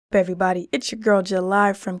Everybody, it's your girl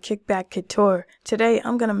July from Kickback Couture. Today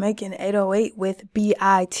I'm gonna make an 808 with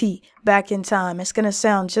B.I.T. Back in Time. It's gonna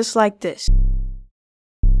sound just like this.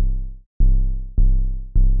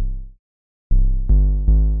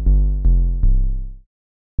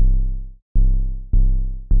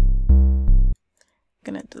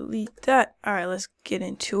 Gonna delete that. Alright, let's get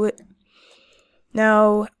into it.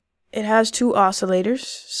 Now, it has two oscillators.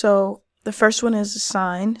 So the first one is a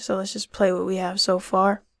sine. So let's just play what we have so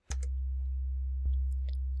far.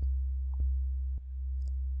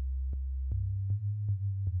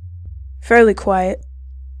 Fairly quiet.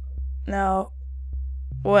 Now,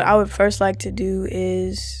 what I would first like to do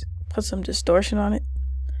is put some distortion on it.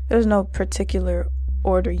 There's no particular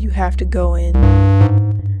order you have to go in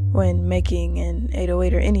when making an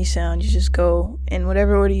 808 or any sound. You just go in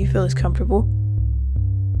whatever order you feel is comfortable.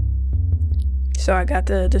 So I got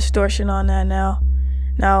the distortion on that now.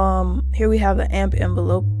 Now here we have the amp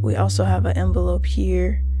envelope. We also have an envelope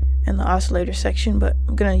here in the oscillator section, but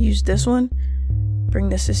I'm gonna use this one. Bring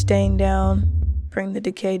the sustain down, bring the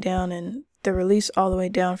decay down, and the release all the way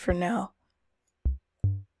down for now.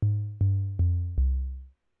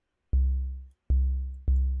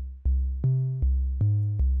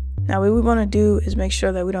 Now what we want to do is make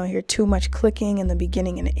sure that we don't hear too much clicking in the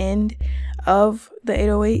beginning and end of the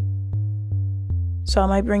 808. So I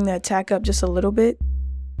might bring the attack up just a little bit.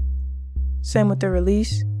 Same with the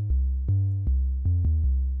release.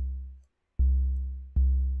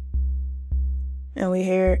 And we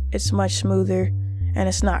hear it's much smoother and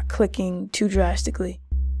it's not clicking too drastically.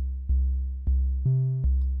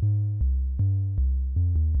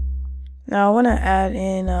 Now I want to add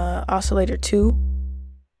in Oscillator 2.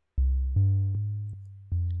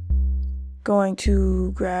 Going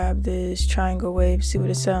to grab this triangle wave, see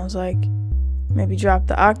what it sounds like. Maybe drop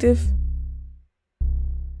the octave.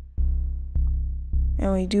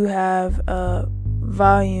 And we do have a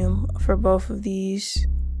volume for both of these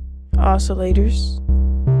oscillators.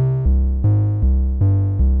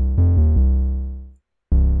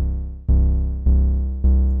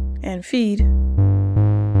 And feed.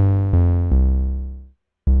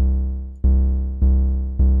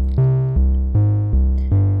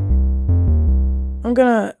 I'm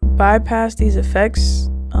gonna bypass these effects.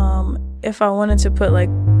 If I wanted to put like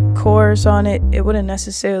chorus on it, it wouldn't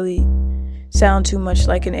necessarily sound too much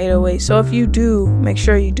like an 808. So if you do, make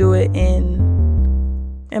sure you do it in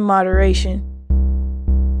moderation.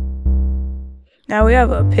 Now we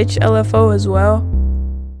have a pitch LFO as well.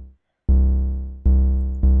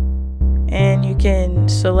 And you can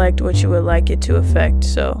select what you would like it to affect.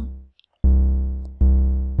 So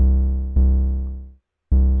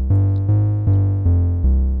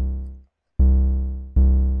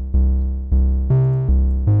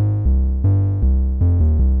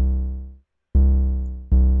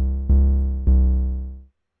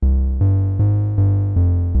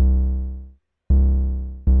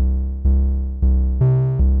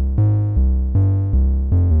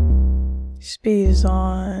speed is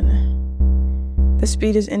on. The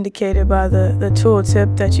speed is indicated by the tool tip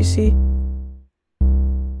that you see.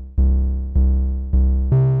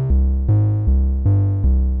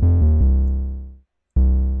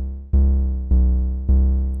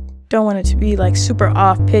 Don't want it to be like super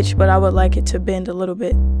off pitch, but I would like it to bend a little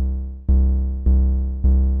bit.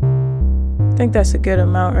 I think that's a good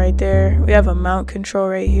amount right there. We have a mount control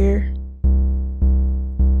right here.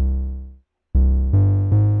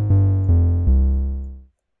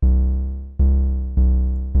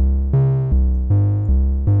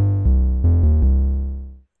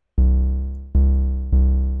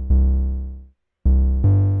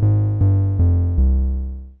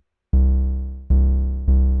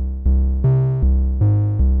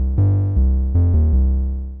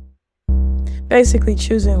 Basically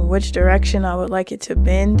choosing which direction I would like it to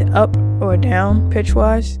bend, up or down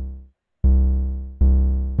pitch-wise.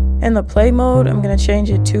 In the play mode, I'm going to change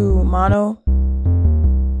it to mono.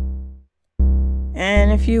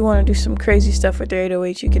 And if you want to do some crazy stuff with the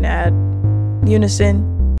 808, you can add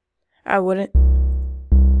unison. I wouldn't.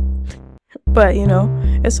 But, you know,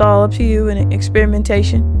 it's all up to you and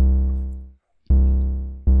experimentation.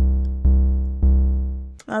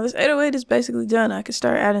 Now this 808 is basically done. I could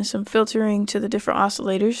start adding some filtering to the different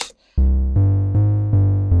oscillators.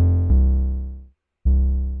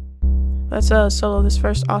 Let's solo this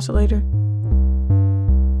first oscillator.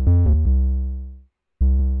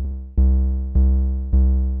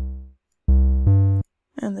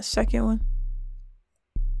 And the second one.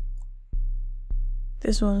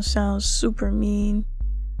 This one sounds super mean.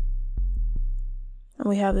 And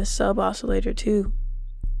we have this sub oscillator too.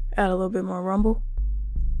 Add a little bit more rumble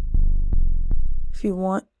if you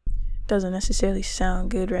want. doesn't necessarily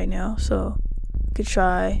sound good right now, so I could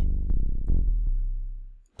try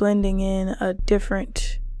blending in a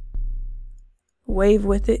different wave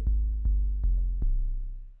with it.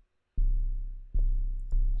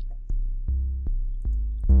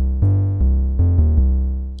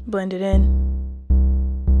 Blend it in.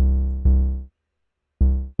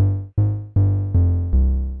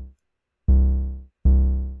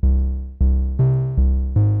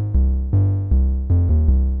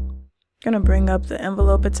 Gonna bring up the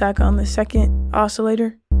envelope attack on the second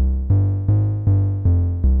oscillator.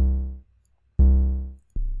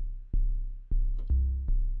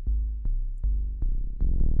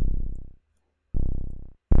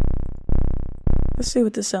 Let's see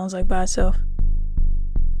what this sounds like by itself.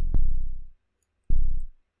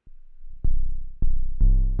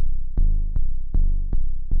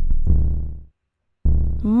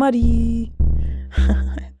 Muddy.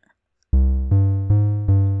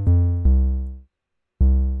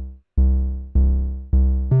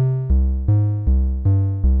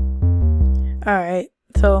 Alright,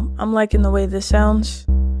 so I'm liking the way this sounds.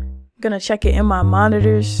 I'm gonna check it in my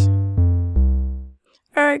monitors.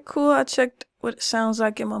 Alright, cool. I checked what it sounds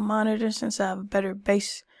like in my monitor since I have a better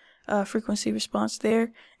bass frequency response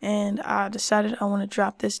there. And I decided I want to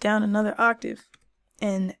drop this down another octave.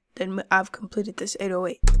 And then I've completed this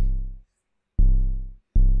 808.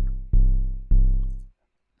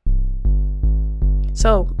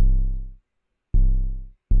 So,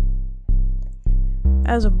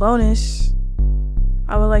 as a bonus,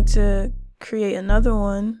 I would like to create another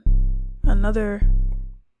one, another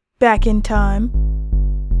back in time.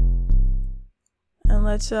 And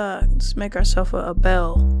let's make ourselves a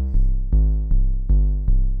bell.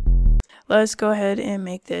 Let's go ahead and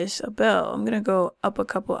make this a bell. I'm gonna go up a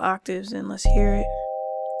couple octaves and let's hear it.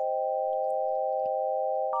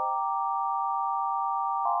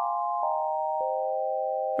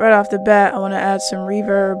 Right off the bat, I want to add some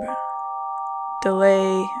reverb,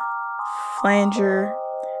 delay, flanger,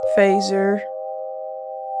 phaser,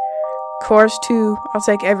 chorus 2. I'll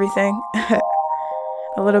take everything.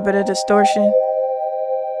 A little bit of distortion.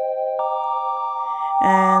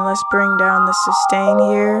 And let's bring down the sustain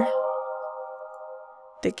here.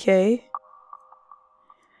 Decay.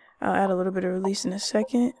 I'll add a little bit of release in a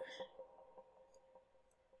second.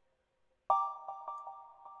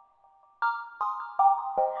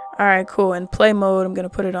 Alright, cool. In play mode, I'm going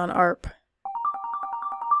to put it on ARP.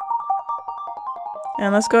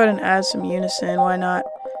 And let's go ahead and add some unison. Why not?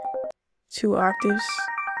 2 octaves.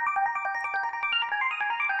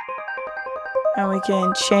 And we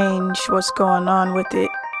can change what's going on with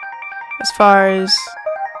it as far as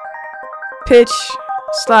pitch,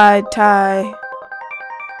 slide, tie.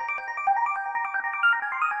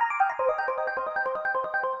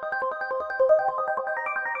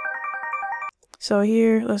 So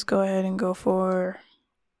here, let's go ahead and go for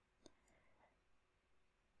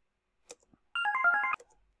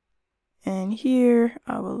and here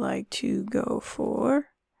I would like to go for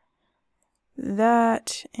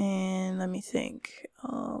that, and let me think.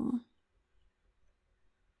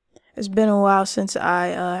 It's been a while since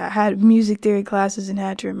I had music theory classes and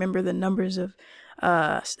had to remember the numbers of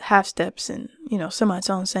half steps and, you know,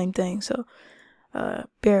 semitone, same thing. So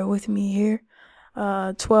bear with me here.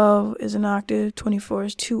 12 is an octave, 24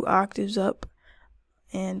 is 2 octaves up,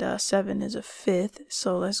 and 7 is a fifth.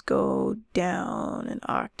 So let's go down an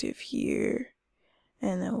octave here,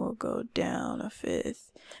 and then we'll go down a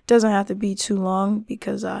fifth. Doesn't have to be too long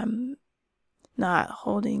because I'm not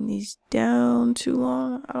holding these down too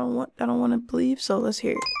long. I don't want to bleed. So let's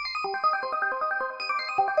hear it.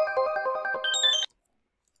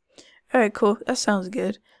 Alright, cool. That sounds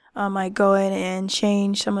good. I might go ahead and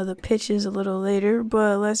change some of the pitches a little later,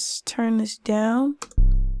 but let's turn this down.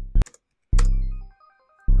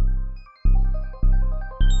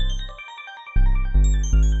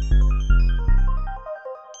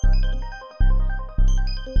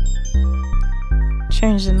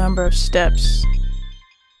 Change the number of steps.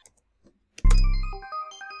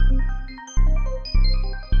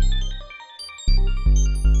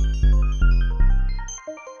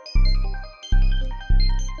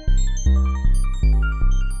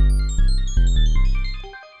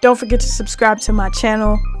 Don't forget to subscribe to my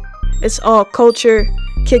channel. It's all culture,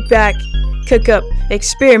 kickback, cook up,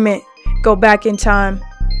 experiment, go back in time.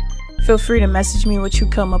 Feel free to message me what you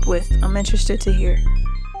come up with. I'm interested to hear.